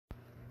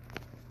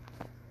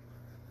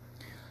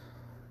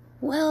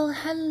Well,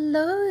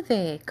 hello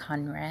there,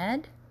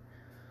 Conrad.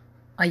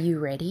 Are you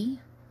ready?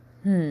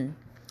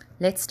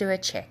 Let's do a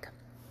check.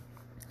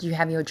 Do you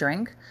have your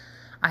drink?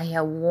 I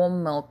hear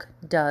warm milk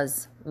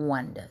does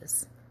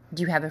wonders.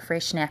 Do you have a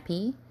fresh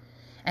nappy?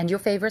 And your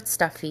favorite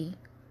stuffy?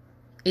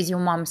 Is your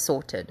mom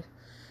sorted?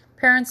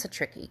 Parents are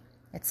tricky.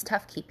 It's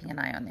tough keeping an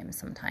eye on them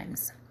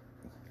sometimes.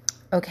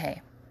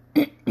 Okay,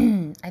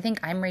 I think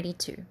I'm ready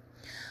too.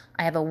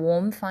 I have a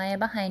warm fire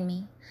behind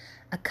me,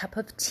 a cup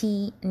of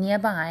tea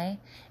nearby,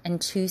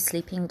 and 2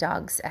 sleeping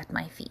dogs at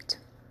my feet.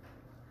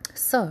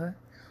 So,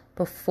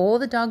 before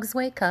the dogs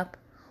wake up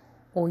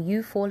or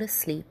you fall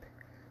asleep,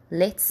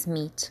 let's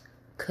meet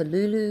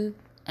Kululu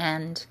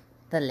and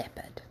the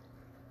leopard.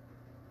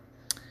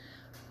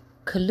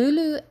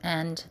 Kululu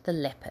and the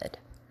leopard.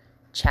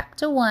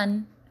 Chapter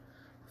 1,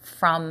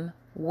 From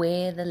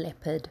Where the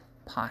Leopard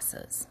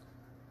Passes.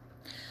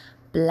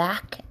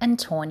 Black and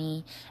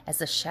tawny as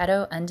the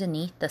shadow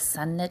underneath the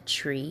sunlit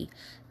tree,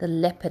 the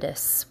leopardess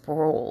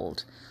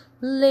sprawled,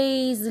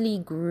 lazily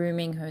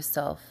grooming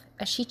herself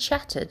as she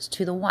chatted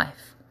to the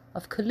wife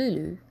of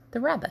Kululu the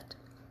rabbit.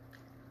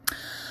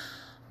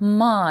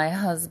 "My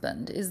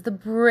husband is the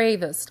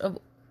bravest of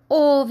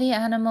all the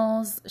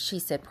animals," she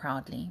said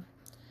proudly,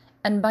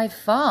 "and by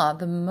far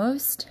the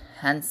most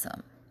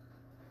handsome."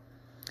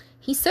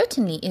 "He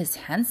certainly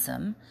is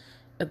handsome,"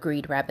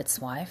 agreed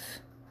Rabbit's wife.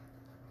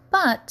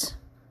 "But,"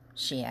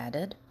 she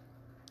added,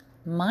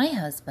 "my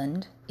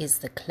husband is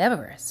the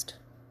cleverest."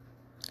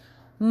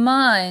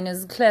 "Mine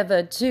is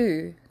clever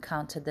too,"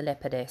 countered the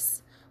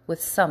leopardess,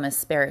 with some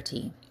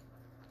asperity.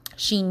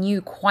 She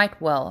knew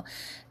quite well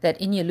that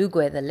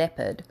Inyalugwe the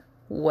leopard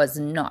was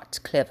not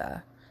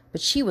clever, but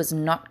she was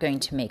not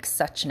going to make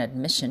such an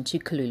admission to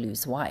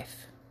Kululu's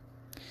wife.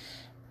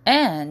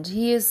 "And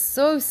he is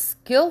so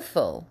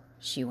skillful,"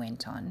 she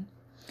went on.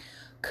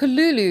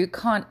 "Kululu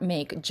can't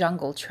make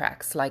jungle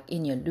tracks like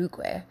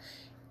Inyalugwe,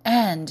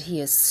 and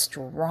he is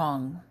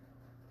strong."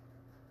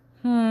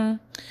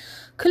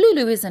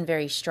 "Kululu isn't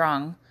very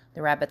strong,"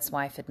 the rabbit's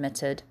wife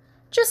admitted.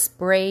 "Just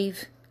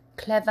brave,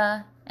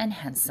 clever, and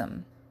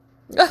handsome."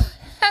 "Oh,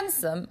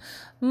 handsome?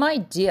 My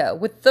dear,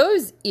 with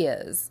those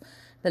ears!"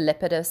 The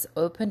leopardess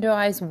opened her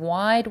eyes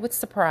wide with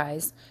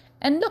surprise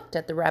and looked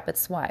at the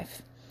rabbit's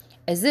wife,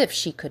 as if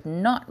she could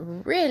not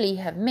really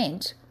have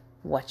meant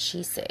what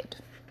she said.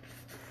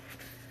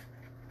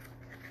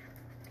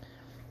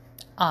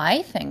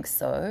 "I think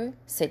so,"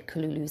 said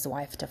Kululu's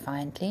wife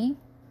defiantly.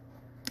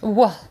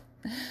 "Well,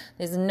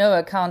 there's no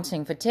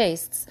accounting for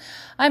tastes.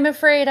 I'm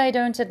afraid I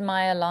don't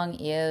admire long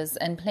ears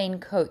and plain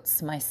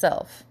coats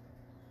myself."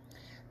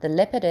 The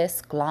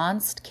leopardess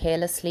glanced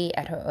carelessly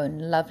at her own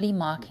lovely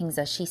markings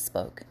as she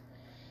spoke,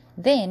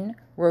 then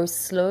rose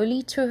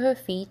slowly to her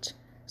feet,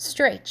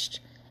 stretched,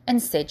 and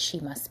said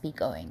she must be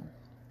going.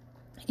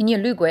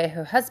 Inyalugwe,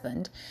 her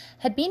husband,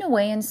 had been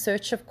away in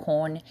search of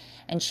corn,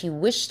 and she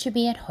wished to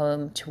be at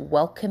home to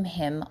welcome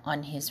him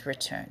on his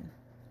return.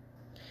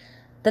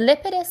 The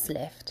leopardess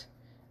left,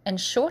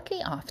 and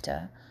shortly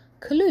after,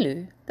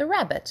 Kululu, the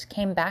rabbit,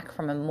 came back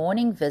from a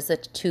morning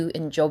visit to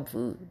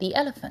Njobvu, the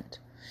elephant,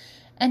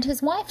 and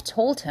his wife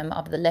told him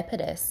of the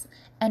leopardess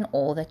and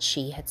all that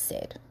she had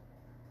said.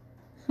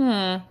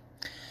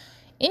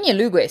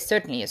 "Inyalugwe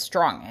certainly is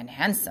strong and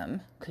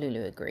handsome,"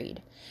 Kululu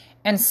agreed.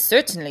 "And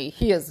certainly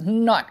he is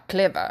not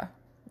clever,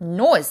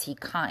 nor is he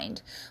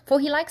kind, for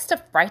he likes to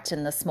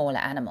frighten the smaller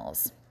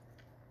animals.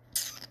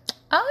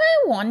 I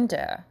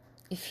wonder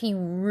if he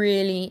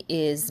really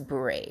is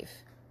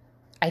brave.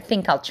 I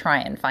think I'll try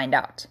and find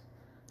out."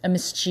 A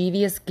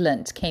mischievous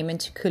glint came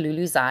into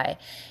Kululu's eye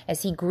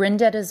as he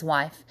grinned at his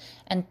wife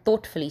and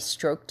thoughtfully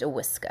stroked a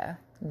whisker.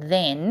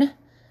 Then,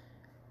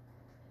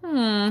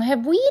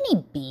 "Have we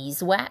any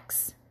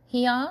beeswax?"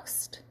 he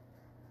asked.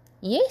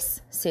 "Yes,"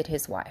 said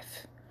his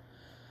wife.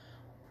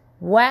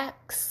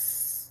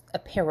 "Wax, a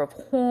pair of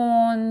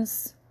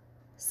horns,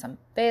 some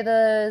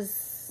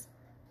feathers,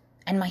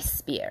 and my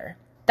spear.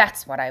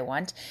 That's what I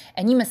want,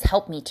 and you must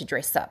help me to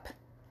dress up."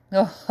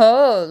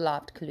 "Oh,"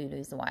 laughed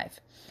Kululu's wife.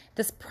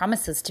 "This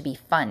promises to be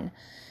fun.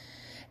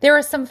 There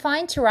are some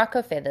fine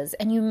Turako feathers,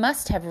 and you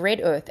must have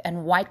red earth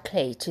and white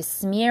clay to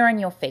smear on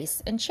your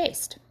face and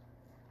chest.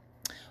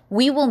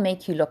 We will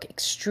make you look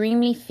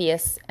extremely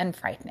fierce and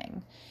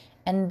frightening,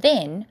 and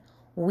then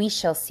we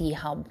shall see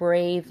how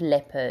brave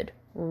leopard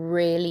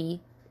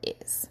really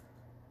is."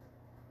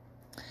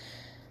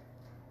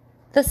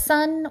 The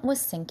sun was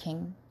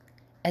sinking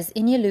as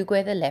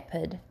Inyalugwe the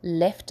leopard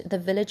left the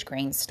village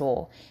grain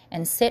store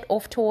and set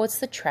off towards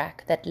the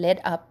track that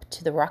led up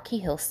to the rocky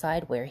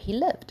hillside where he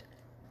lived.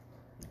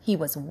 He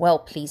was well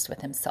pleased with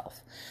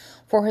himself,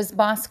 for his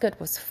basket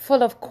was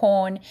full of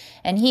corn,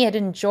 and he had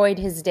enjoyed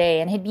his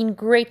day and had been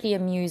greatly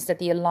amused at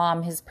the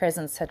alarm his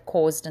presence had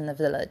caused in the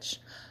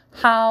village.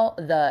 How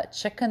the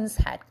chickens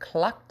had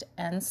clucked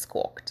and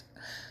squawked!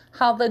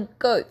 How the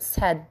goats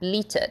had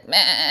bleated!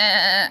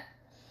 Meh!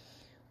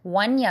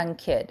 One young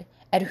kid,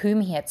 at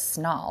whom he had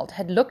snarled,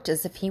 had looked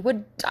as if he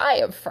would die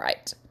of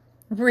fright.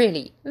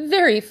 Really,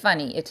 very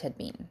funny it had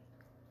been.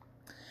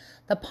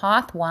 The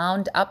path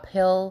wound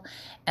uphill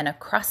and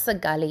across a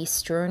gully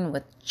strewn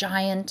with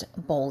giant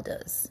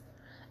boulders,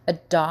 a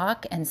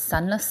dark and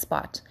sunless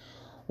spot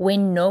where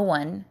no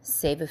one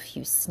save a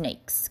few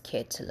snakes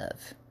cared to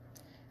live.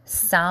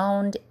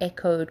 Sound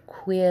echoed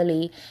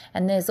queerly,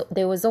 and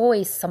there was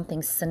always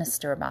something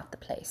sinister about the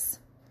place.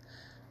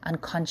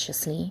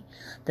 Unconsciously,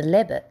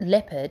 the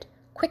leopard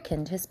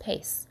quickened his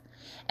pace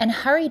and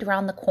hurried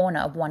round the corner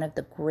of one of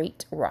the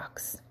great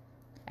rocks.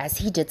 As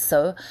he did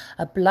so,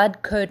 a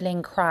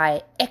blood-curdling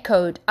cry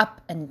echoed up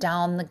and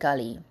down the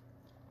gully.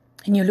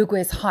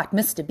 Inyulugue's heart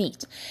missed a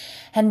beat,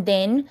 and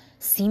then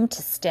seemed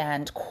to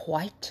stand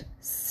quite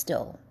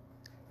still.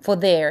 For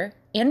there,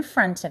 in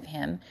front of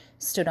him,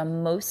 stood a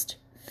most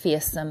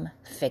fearsome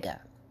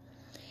figure.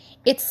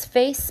 Its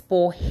face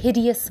bore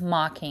hideous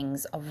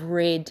markings of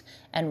red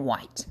and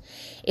white.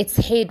 Its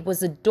head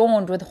was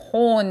adorned with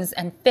horns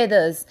and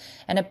feathers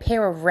and a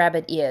pair of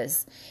rabbit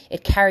ears.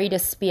 It carried a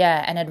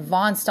spear and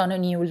advanced on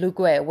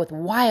Inyulugue with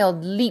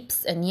wild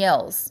leaps and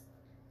yells.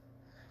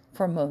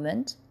 For a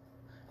moment,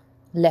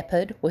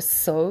 Leopard was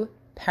so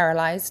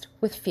paralyzed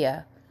with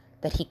fear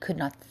that he could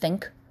not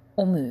think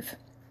or move.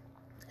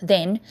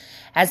 Then,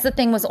 as the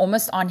thing was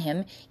almost on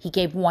him, he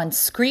gave one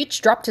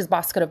screech, dropped his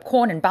basket of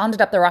corn, and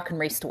bounded up the rock and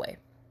raced away.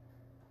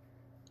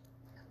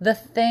 The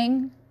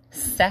thing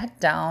sat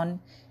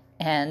down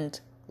and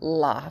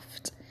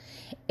laughed.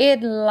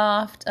 It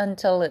laughed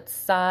until its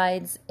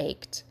sides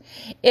ached.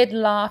 It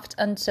laughed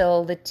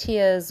until the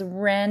tears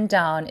ran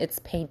down its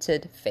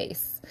painted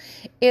face.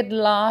 It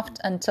laughed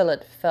until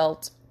it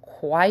felt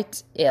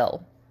quite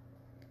ill.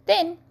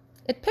 Then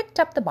it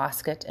picked up the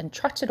basket and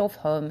trotted off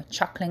home,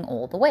 chuckling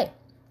all the way.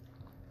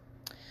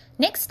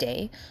 Next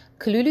day,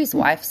 Kululu's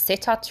wife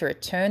set out to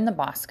return the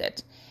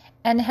basket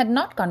and had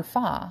not gone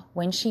far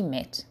when she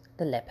met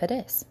the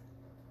leopardess.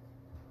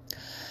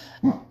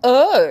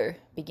 "Oh,"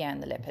 began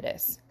the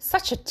leopardess,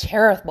 "such a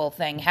terrible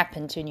thing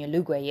happened to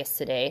Inyulugue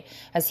yesterday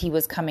as he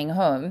was coming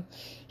home.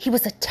 He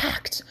was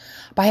attacked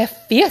by a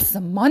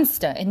fearsome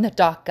monster in the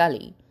dark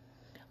gully.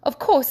 Of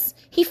course,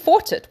 he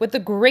fought it with the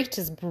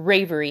greatest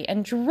bravery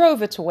and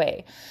drove it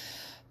away,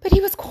 but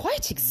he was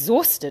quite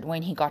exhausted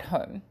when he got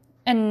home.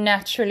 And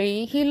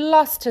naturally, he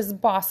lost his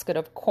basket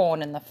of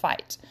corn in the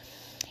fight.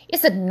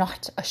 Is it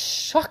not a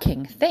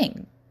shocking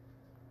thing?"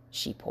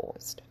 She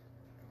paused.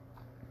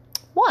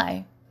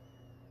 "Why,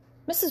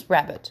 Mrs.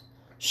 Rabbit,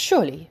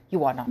 surely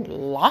you are not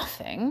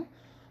laughing?"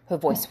 Her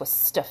voice was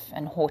stiff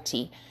and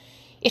haughty.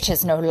 "It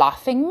is no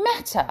laughing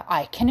matter,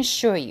 I can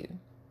assure you."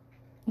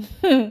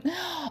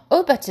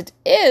 "Oh, but it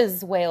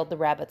is," wailed the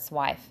rabbit's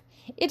wife.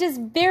 "It is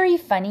very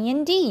funny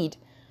indeed.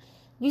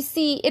 You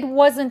see, it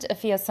wasn't a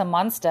fearsome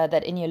monster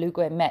that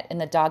Inyulugue met in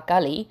the dark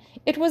gully.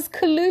 It was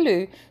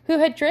Kululu, who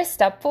had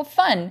dressed up for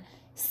fun.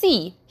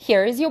 See,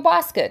 here is your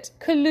basket.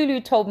 Kululu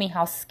told me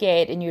how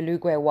scared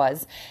Inyulugue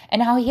was,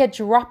 and how he had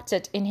dropped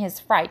it in his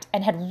fright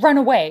and had run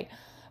away.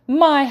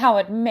 My, how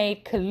it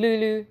made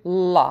Kululu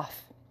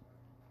laugh."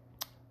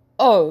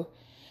 "Oh,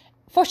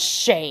 for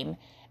shame!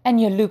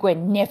 Inyulugue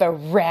never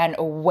ran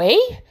away?"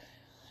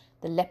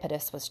 The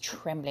leopardess was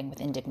trembling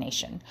with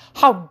indignation.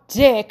 "How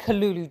dare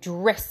Kululu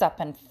dress up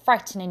and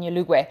frighten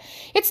Inyulugue?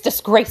 It's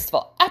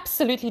disgraceful,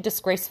 absolutely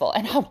disgraceful,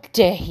 and how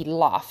dare he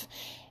laugh?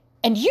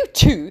 And you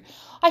too!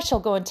 I shall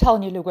go and tell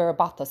Inyulugue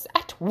about this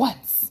at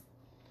once."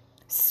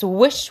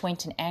 Swish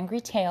went an angry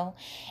tail,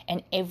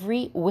 and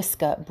every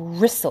whisker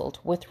bristled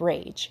with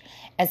rage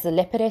as the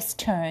leopardess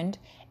turned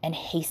and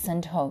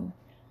hastened home.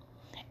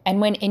 And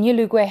when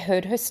Inyulugue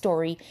heard her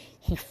story,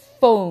 he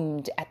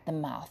foamed at the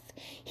mouth.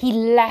 He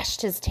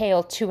lashed his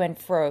tail to and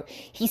fro.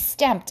 He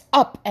stamped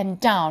up and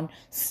down,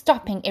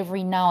 stopping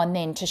every now and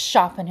then to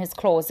sharpen his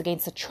claws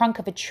against the trunk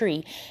of a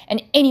tree,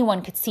 and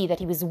anyone could see that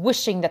he was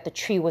wishing that the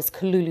tree was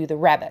Kululu the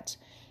rabbit.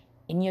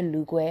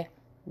 Inyulugue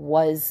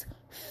was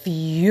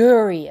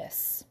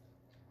furious.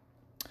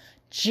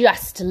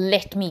 "Just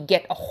let me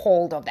get a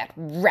hold of that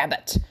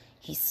rabbit,"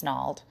 he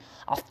snarled.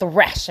 "I'll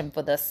thrash him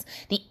for this.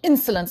 The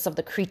insolence of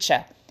the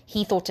creature.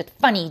 He thought it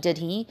funny, did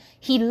he?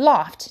 He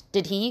laughed,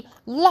 did he?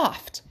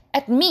 Laughed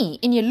at me,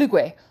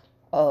 Inyulugue.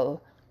 Oh,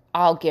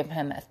 I'll give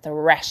him a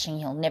thrashing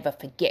he'll never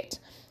forget.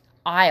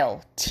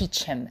 I'll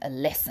teach him a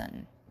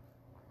lesson."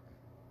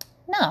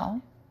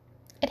 Now,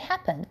 it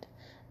happened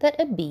that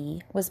a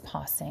bee was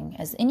passing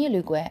as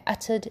Inyulugue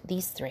uttered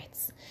these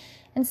threats,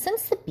 and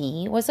since the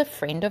bee was a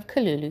friend of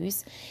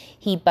Kululu's,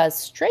 he buzzed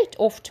straight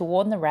off to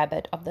warn the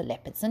rabbit of the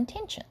leopard's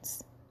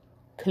intentions.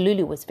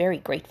 Kululu was very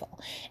grateful,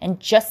 and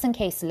just in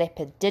case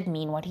Leopard did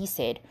mean what he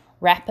said,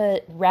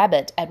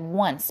 Rabbit at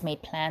once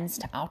made plans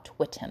to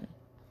outwit him.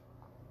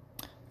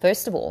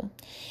 First of all,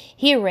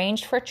 he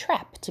arranged for a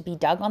trap to be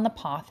dug on the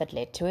path that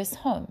led to his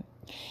home,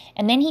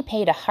 and then he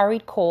paid a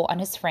hurried call on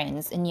his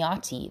friends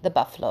Inyati the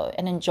buffalo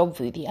and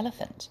Njobvu the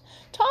elephant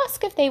to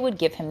ask if they would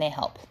give him their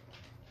help.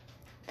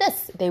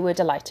 This they were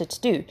delighted to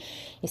do,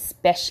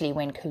 especially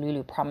when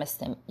Kululu promised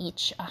them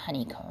each a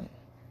honeycomb.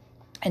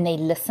 And they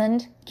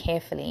listened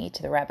carefully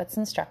to the rabbit's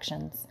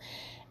instructions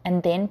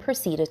and then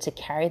proceeded to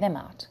carry them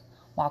out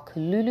while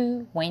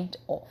Kululu went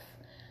off,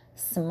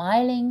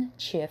 smiling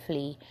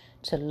cheerfully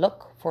to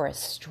look for a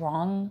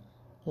strong,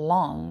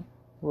 long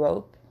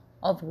rope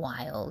of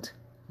wild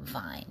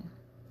vine.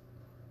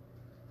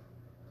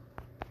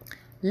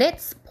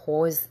 Let's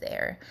pause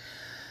there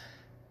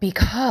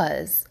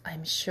because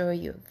I'm sure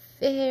you're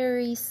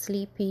very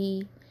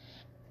sleepy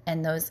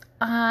and those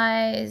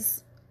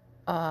eyes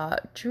are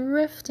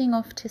drifting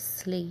off to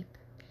sleep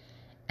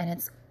and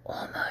it's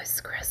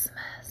almost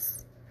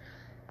Christmas.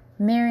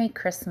 Merry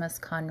Christmas,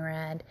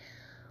 Conrad.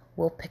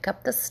 We'll pick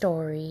up the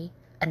story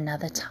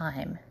another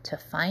time to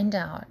find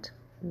out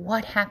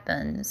what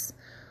happens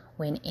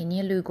when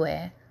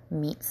Inyalugwe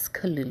meets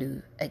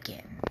Kalulu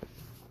again.